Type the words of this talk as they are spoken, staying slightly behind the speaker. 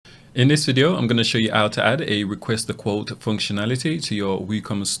In this video, I'm going to show you how to add a request a quote functionality to your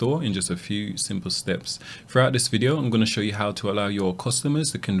WooCommerce store in just a few simple steps. Throughout this video, I'm going to show you how to allow your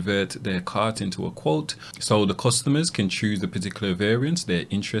customers to convert their cart into a quote, so the customers can choose the particular variants they're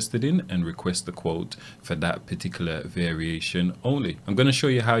interested in and request the quote for that particular variation only. I'm going to show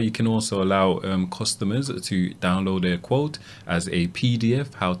you how you can also allow customers to download their quote as a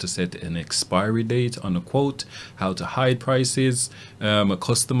PDF, how to set an expiry date on a quote, how to hide prices,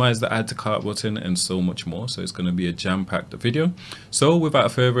 customize the add to cart button, and so much more. So it's going to be a jam-packed video. So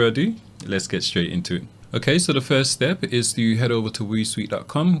without further ado, let's get straight into it. Okay, so the first step is to head over to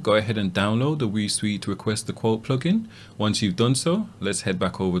WooSuite.com. Go ahead and download the WooSuite Request a Quote plugin. Once you've done so, let's head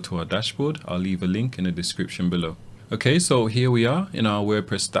back over to our dashboard. I'll leave a link in the description below. Okay, so here we are in our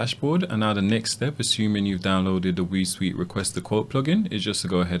WordPress dashboard, and now the next step, assuming you've downloaded the WooSuite Request a Quote plugin, is just to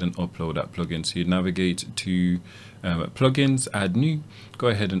go ahead and upload that plugin. So you navigate to plugins, add new, go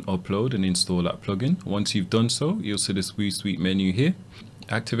ahead and upload and install that plugin. Once you've done so, you'll see this WooSuite menu here.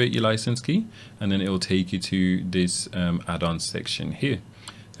 Activate your license key, and then it will take you to this add-on section here.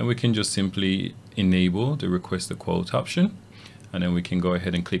 And we can just simply enable the Request a Quote option. And then we can go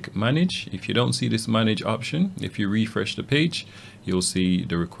ahead and click manage. If you don't see this manage option, if you refresh the page, you'll see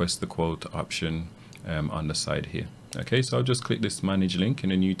the request the quote option on the side here. Okay, so I'll just click this manage link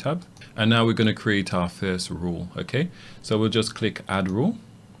in a new tab. And now we're going to create our first rule. Okay, so we'll just click add rule.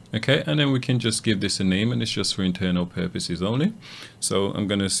 Okay, and then we can just give this a name, and it's just for internal purposes only. So I'm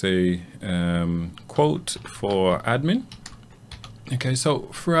going to say quote for admin. Okay, so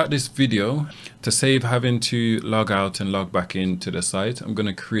throughout this video, to save having to log out and log back into the site, I'm going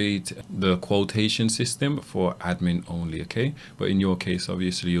to create the quotation system for admin only, okay? But in your case,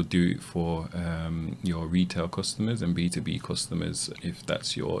 obviously, you'll do it for your retail customers and B2B customers if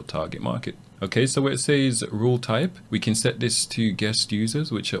that's your target market. Okay, so where it says rule type, we can set this to guest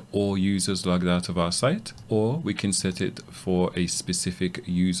users, which are all users logged out of our site, or we can set it for a specific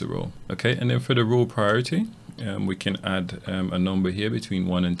user role. Okay, and then for the rule priority, we can add a number here between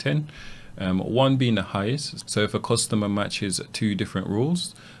 1 and 10, 1 being the highest. So if a customer matches two different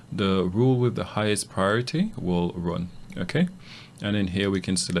rules, the rule with the highest priority will run. Okay, and then here we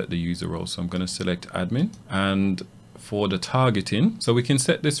can select the user role. So I'm going to select admin, and for the targeting, so we can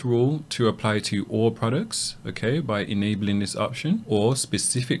set this rule to apply to all products, okay, by enabling this option, or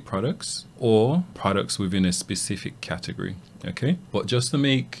specific products, or products within a specific category. Okay, but just to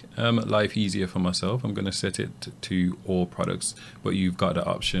make life easier for myself, I'm going to set it to all products, but you've got the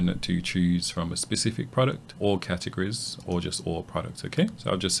option to choose from a specific product, all categories, or just all products. Okay,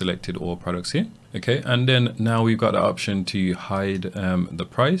 so I've just selected all products here. Okay, and then now we've got the option to hide the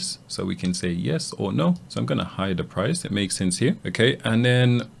price, so we can say yes or no. So I'm going to hide the price. It makes sense here. Okay, and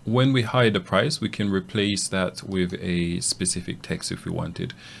then when we hide the price, we can replace that with a specific text if we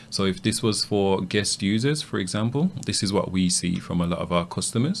wanted. So if this was for guest users, for example, this is what we see from a lot of our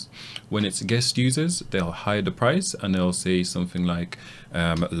customers. When it's guest users, they'll hide the price and they'll say something like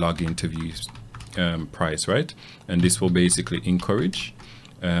log interviews price, right? And this will basically encourage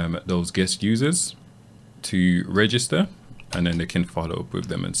those guest users to register, and then they can follow up with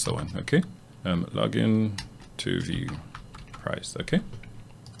them and so on. Okay, login to view price. Okay.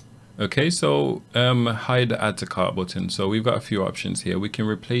 Okay, so hide the add to cart button. So we've got a few options here. We can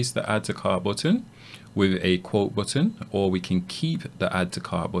replace the add to cart button with a quote button, or we can keep the add to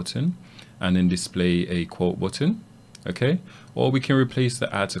cart button and then display a quote button. Okay, or we can replace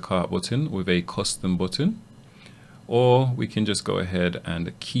the add to cart button with a custom button, or we can just go ahead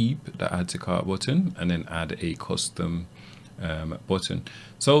and keep the add to cart button and then add a custom button.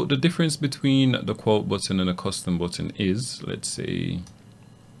 So the difference between the quote button and a custom button is, let's say,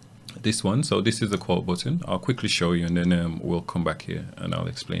 this one. So this is the quote button. I'll quickly show you, and then we'll come back here and I'll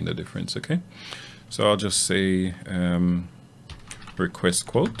explain the difference. Okay, so I'll just say request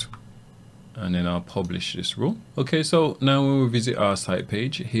quote, and then I'll publish this rule. Okay, so now when we visit our site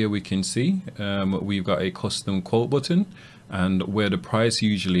page, here we can see we've got a custom quote button, and where the price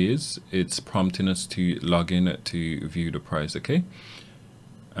usually is, it's prompting us to log in to view the price. Okay,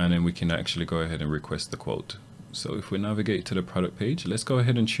 and then we can actually go ahead and request the quote. So if we navigate to the product page, let's go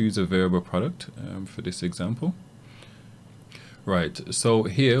ahead and choose a variable product for this example. Right, so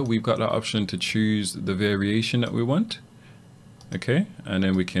here we've got the option to choose the variation that we want. Okay, and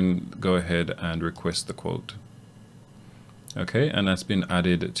then we can go ahead and request the quote. Okay, and that's been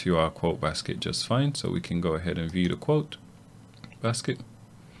added to our quote basket just fine. So we can go ahead and view the quote basket.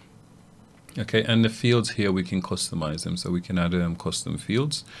 Okay, and the fields here, we can customize them. So we can add custom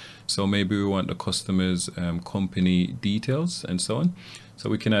fields. So maybe we want the customer's company details and so on. So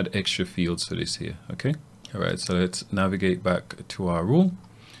we can add extra fields for this here. Okay, all right, so let's navigate back to our rule.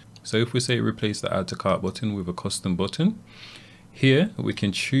 So if we say replace the add to cart button with a custom button, here we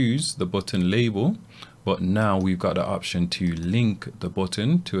can choose the button label, but now we've got the option to link the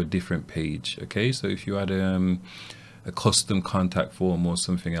button to a different page. Okay, so if you had a custom contact form or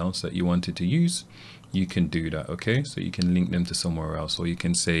something else that you wanted to use, you can do that. Okay, so you can link them to somewhere else, or you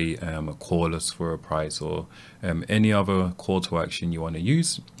can say call us for a price, or any other call to action you want to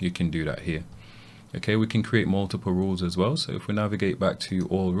use, you can do that here. Okay, we can create multiple rules as well. So if we navigate back to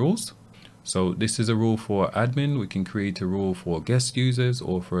all rules, so this is a rule for admin. We can create a rule for guest users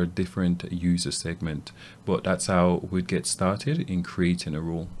or for a different user segment, but that's how we'd get started in creating a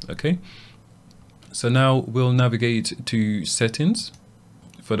rule. Okay, so now we'll navigate to settings.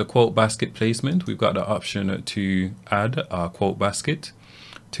 For the quote basket placement, we've got the option to add our quote basket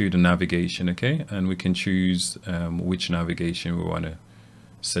to the navigation. Okay, and we can choose which navigation we want to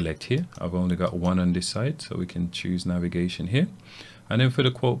select here. I've only got one on this side, so we can choose navigation here. And then for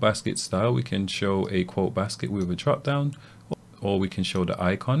the quote basket style, we can show a quote basket with a drop down, or we can show the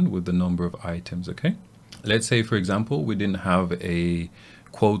icon with the number of items. Okay, let's say for example we didn't have a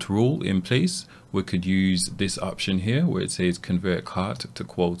quote rule in place. We could use this option here where it says convert cart to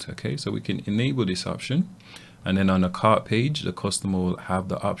quote. Okay, so we can enable this option, and then on the cart page the customer will have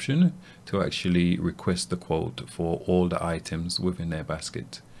the option to actually request the quote for all the items within their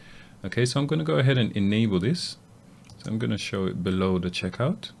basket. Okay, so I'm going to go ahead and enable this. So I'm going to show it below the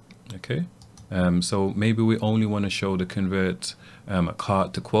checkout. Okay, so maybe we only want to show the convert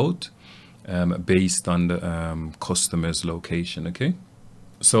cart to quote based on the customer's location. Okay,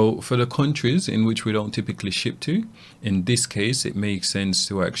 so for the countries in which we don't typically ship to, in this case it makes sense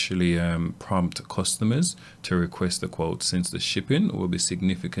to actually prompt customers to request a quote, since the shipping will be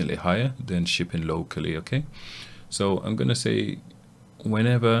significantly higher than shipping locally. Okay, so I'm going to say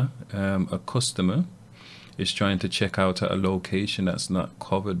whenever a customer is trying to check out at a location that's not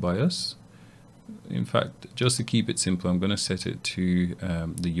covered by us, in fact, just to keep it simple, I'm going to set it to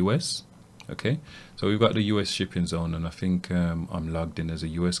the US. Okay, so we've got the US shipping zone, and I think I'm logged in as a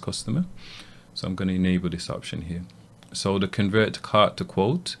US customer, so I'm going to enable this option here. So the convert cart to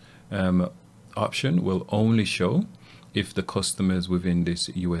quote option will only show if the customer is within this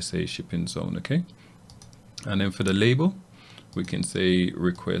USA shipping zone. Okay, and then for the label, we can say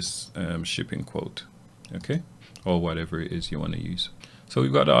request shipping quote. Okay, or whatever it is you want to use. So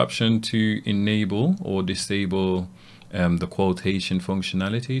we've got the option to enable or disable the quotation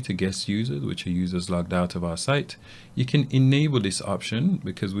functionality to guest users, which are users logged out of our site. You can enable this option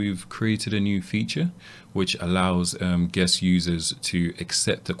because we've created a new feature which allows guest users to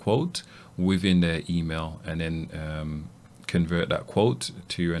accept a quote within their email, and then convert that quote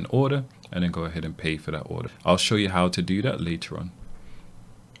to an order, and then go ahead and pay for that order. I'll show you how to do that later on.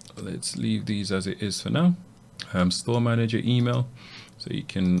 Let's leave these as it is for now. Store manager email, so you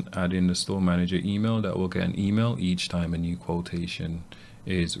can add in the store manager email. That will get an email each time a new quotation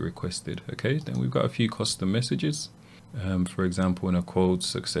is requested. Okay, then we've got a few custom messages, for example, when a quote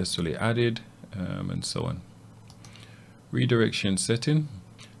successfully added, and so on. Redirection setting.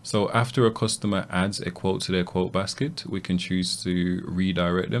 So after a customer adds a quote to their quote basket, we can choose to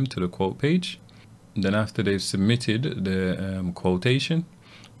redirect them to the quote page. And then after they've submitted the quotation,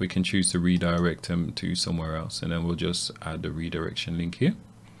 we can choose to redirect them to somewhere else, and then we'll just add the redirection link here.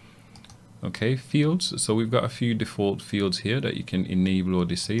 Okay, fields. So we've got a few default fields here that you can enable or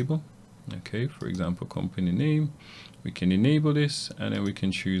disable. Okay, for example, company name, we can enable this, and then we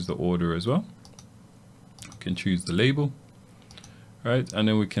can choose the order as well. We can choose the label, right? And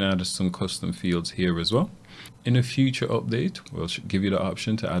then we can add some custom fields here as well. In a future update, we'll give you the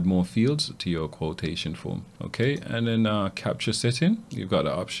option to add more fields to your quotation form. Okay, and then capture setting, you've got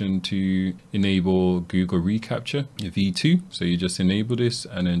the option to enable Google reCAPTCHA v2. So you just enable this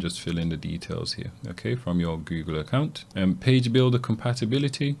and then just fill in the details here, okay, from your Google account. Page builder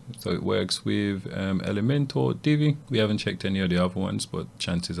compatibility, so it works with Elementor, Divi. We haven't checked any of the other ones, but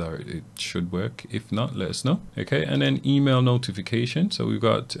chances are it should work. If not, let us know. Okay, and then email notification. So we've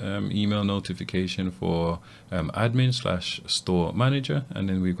got email notification for admin/store manager, and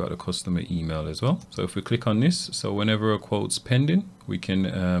then we've got a customer email as well. So if we click on this, so whenever a quote's pending, we can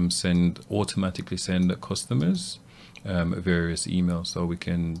automatically send customers various emails. So we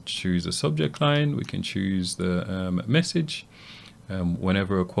can choose a subject line, we can choose the message.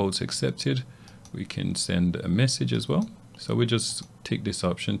 Whenever a quote's accepted, we can send a message as well. So we just tick this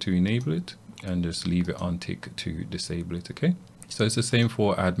option to enable it and just leave it on tick to disable it. Okay, so it's the same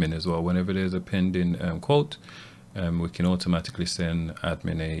for admin as well. Whenever there's a pending quote, we can automatically send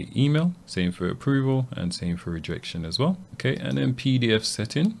admin a email, same for approval and same for rejection as well. Okay, and then PDF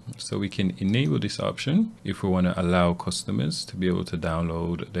setting. So we can enable this option if we want to allow customers to be able to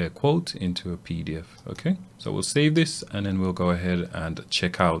download their quote into a PDF. Okay, so we'll save this and then we'll go ahead and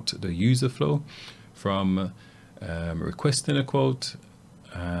check out the user flow from requesting a quote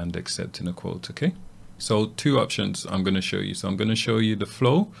and accepting a quote. Okay, so two options I'm going to show you. So I'm going to show you the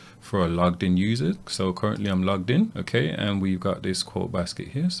flow for a logged in user. So currently I'm logged in. Okay, and we've got this quote basket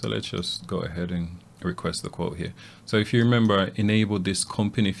here. So let's just go ahead and request the quote here. So if you remember, I enabled this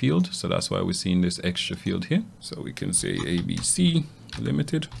company field, so that's why we're seeing this extra field here. So we can say ABC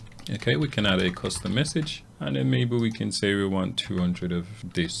Limited. Okay, we can add a custom message, and then maybe we can say we want 200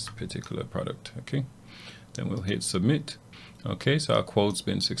 of this particular product. Okay, then we'll hit submit. Okay, so our quote's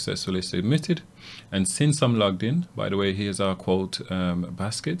been successfully submitted. And since I'm logged in, by the way, here's our quote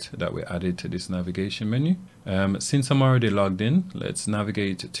basket that we added to this navigation menu. Since I'm already logged in, let's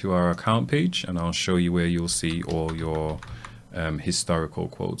navigate to our account page and I'll show you where you'll see all your historical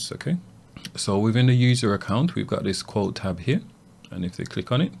quotes. Okay, so within the user account, we've got this quote tab here. And if they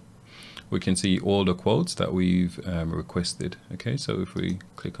click on it, we can see all the quotes that we've requested. Okay, so if we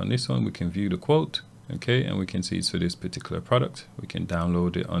click on this one, we can view the quote. Okay, and we can see it's for this particular product. We can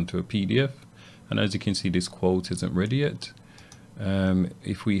download it onto a PDF. And as you can see, this quote isn't ready yet.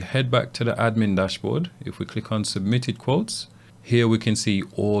 If we head back to the admin dashboard, if we click on submitted quotes, here we can see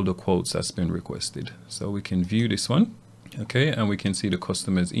all the quotes that's been requested. So we can view this one. Okay, and we can see the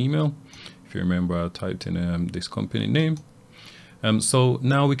customer's email. If you remember, I typed in this company name. So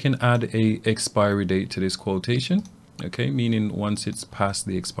now we can add a expiry date to this quotation. Okay, meaning once it's past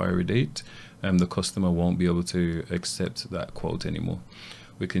the expiry date, the customer won't be able to accept that quote anymore.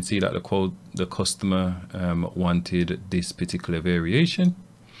 We can see that the customer wanted this particular variation,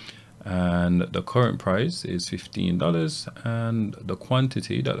 and the current price is $15, and the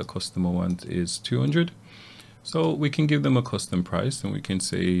quantity that the customer wants is 200. So we can give them a custom price, and we can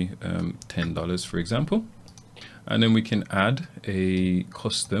say $10, for example, and then we can add a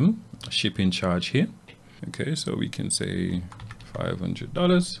custom shipping charge here. Okay, so we can say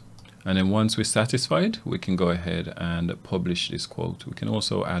 $500. And then once we're satisfied, we can go ahead and publish this quote. We can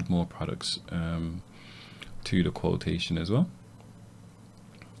also add more products to the quotation as well.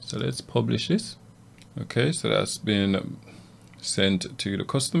 So let's publish this. Okay, so that's been sent to the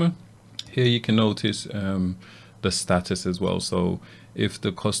customer. Here you can notice the status as well. So if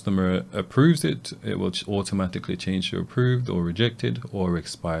the customer approves it, it will automatically change to approved or rejected or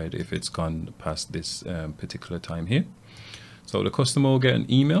expired if it's gone past this particular time here. So the customer will get an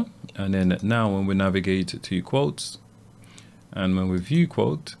email, and then now when we navigate to quotes and when we view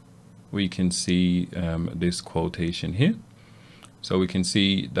quote, we can see this quotation here. So we can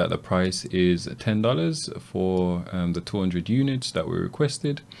see that the price is $10 for the 200 units that we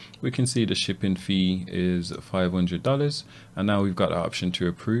requested. We can see the shipping fee is $500, and now we've got the option to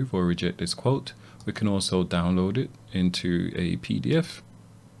approve or reject this quote. We can also download it into a PDF.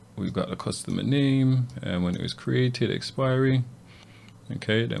 We've got the customer name and when it was created, expiry.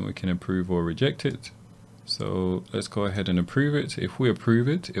 Okay, then we can approve or reject it. So let's go ahead and approve it. If we approve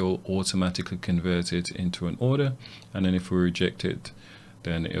it, it will automatically convert it into an order. And then if we reject it,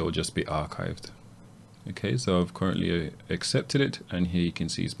 then it will just be archived. Okay, so I've currently accepted it, and here you can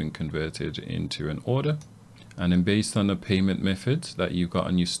see it's been converted into an order. And then based on the payment methods that you've got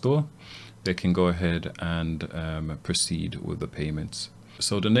on your store, they can go ahead and proceed with the payments.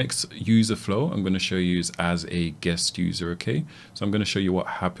 So the next user flow I'm going to show you is as a guest user. Okay, so I'm going to show you what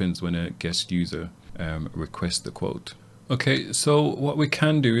happens when a guest user requests the quote. Okay, so what we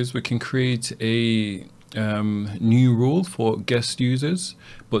can do is we can create a new rule for guest users,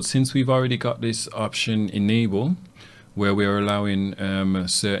 but since we've already got this option enabled where we're allowing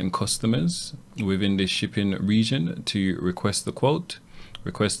certain customers within this shipping region to request the quote,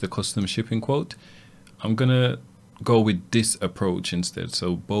 request the custom shipping quote, I'm gonna go with this approach instead.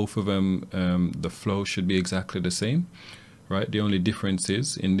 So both of them, the flow should be exactly the same, right? The only difference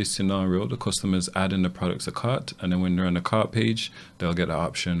is in this scenario, the customers add in the products to cart, and then when they're on the cart page, they'll get the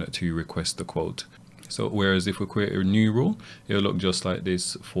option to request the quote. So whereas if we create a new rule, it'll look just like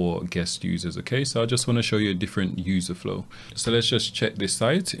this for guest users. Okay, so I just want to show you a different user flow. So let's just check this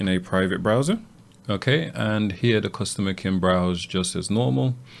site in a private browser. Okay, and here the customer can browse just as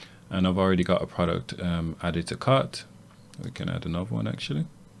normal, and I've already got a product added to cart. We can add another one actually.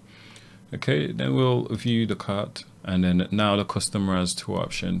 Okay, then we'll view the cart, and then now the customer has two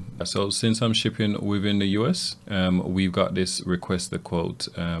options. So since I'm shipping within the US, we've got this request the quote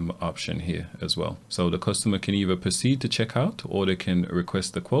option here as well. So the customer can either proceed to checkout or they can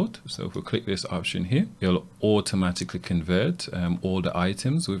request the quote. So if we click this option here, it'll automatically convert all the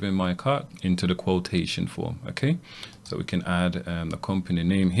items within my cart into the quotation form. Okay, so we can add the company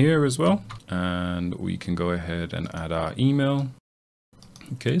name here as well, and we can go ahead and add our email.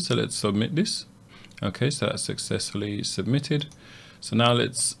 Okay, so let's submit this. Okay, so that's successfully submitted. So now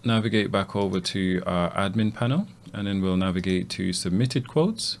let's navigate back over to our admin panel, and then we'll navigate to submitted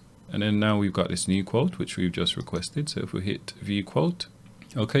quotes. And then now we've got this new quote, which we've just requested. So if we hit view quote,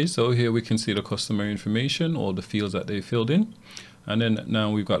 okay, so here we can see the customer information, all the fields that they filled in. And then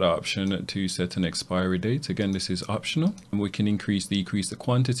now we've got the option to set an expiry date. Again, this is optional. And we can increase, decrease the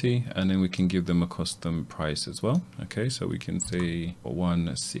quantity, and then we can give them a custom price as well. Okay, so we can say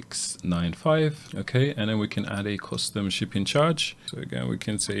 1695. Okay, and then we can add a custom shipping charge. So again, we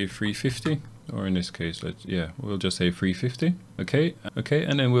can say 350. Or in this case, we'll just say 350. Okay,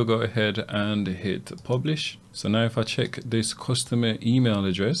 and then we'll go ahead and hit publish. So now if I check this customer email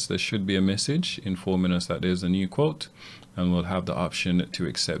address, there should be a message informing us that there's a new quote, and we'll have the option to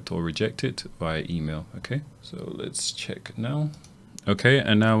accept or reject it via email. Okay, so let's check now. Okay,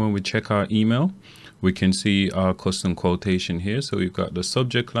 and now when we check our email, we can see our custom quotation here. So we've got the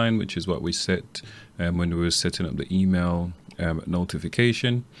subject line, which is what we set when we were setting up the email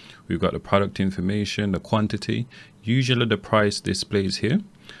notification. We've got the product information, the quantity, usually the price displays here.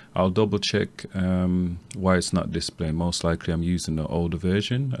 I'll double check why it's not displaying. Most likely I'm using the older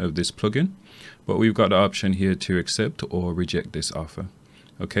version of this plugin, but we've got the option here to accept or reject this offer.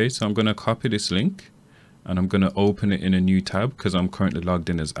 Okay, so I'm going to copy this link and I'm going to open it in a new tab because I'm currently logged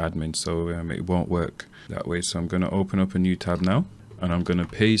in as admin, so it won't work that way. So I'm going to open up a new tab now, and I'm going to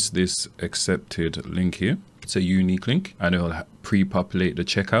paste this accepted link here. It's a unique link, and it'll pre-populate the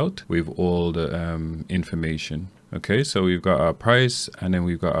checkout with all the information. Okay, so we've got our price, and then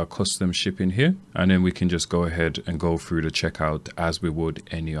we've got our custom shipping here, and then we can just go ahead and go through the checkout as we would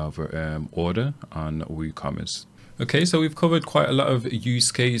any other order on WooCommerce. Okay, so we've covered quite a lot of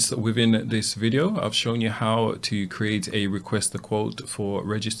use case within this video. I've shown you how to create a request a quote for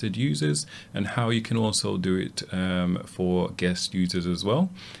registered users, and how you can also do it for guest users as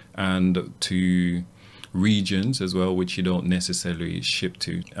well, and to regions as well, which you don't necessarily ship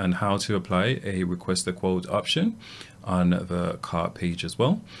to, and how to apply a request a quote option on the cart page as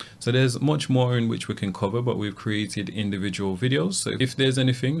well. So there's much more in which we can cover, but we've created individual videos. So if there's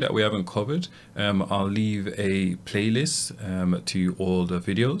anything that we haven't covered, I'll leave a playlist to all the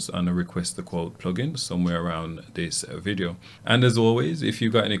videos on the request a quote plugin somewhere around this video. And as always, if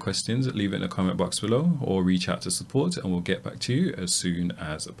you've got any questions, leave it in the comment box below or reach out to support, and we'll get back to you as soon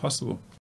as possible.